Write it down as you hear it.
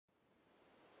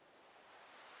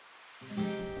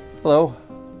Hello,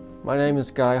 my name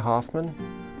is Hoffman.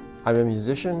 I'm a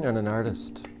musician and an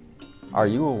artist. Are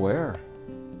you aware?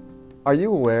 Are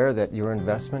you aware that your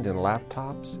investment in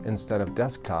laptops instead of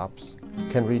desktops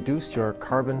can reduce your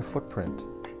carbon footprint?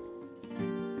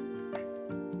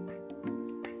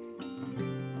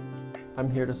 I'm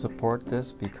here to support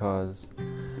this because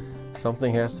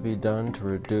something has to be done to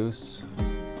reduce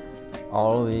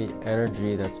all the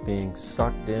energy that's being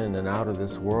sucked in and out of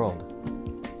this world.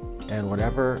 And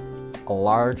whatever a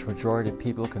large majority of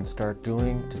people can start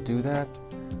doing to do that,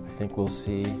 I think we'll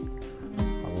see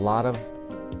a lot of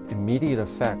immediate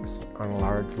effects on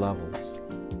large levels.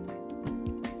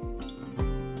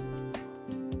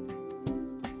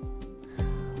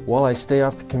 Well, I stay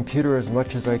off the computer as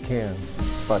much as I can,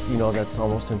 but you know that's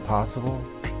almost impossible.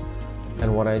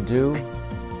 And when I do,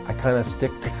 I kind of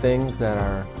stick to things that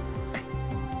are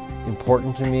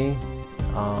important to me.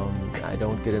 I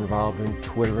don't get involved in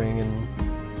twittering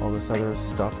and all this other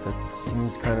stuff that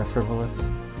seems kind of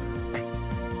frivolous.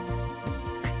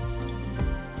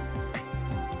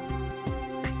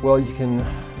 Well, you can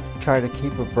try to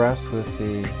keep abreast with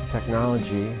the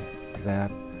technology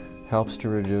that helps to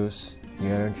reduce the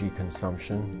energy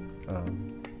consumption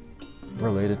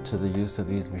related to the use of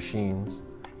these machines.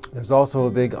 There's also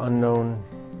a big unknown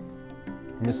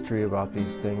mystery about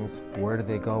these things. Where do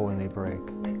they go when they break?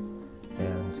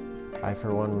 And I,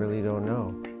 for one, really don't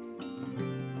know.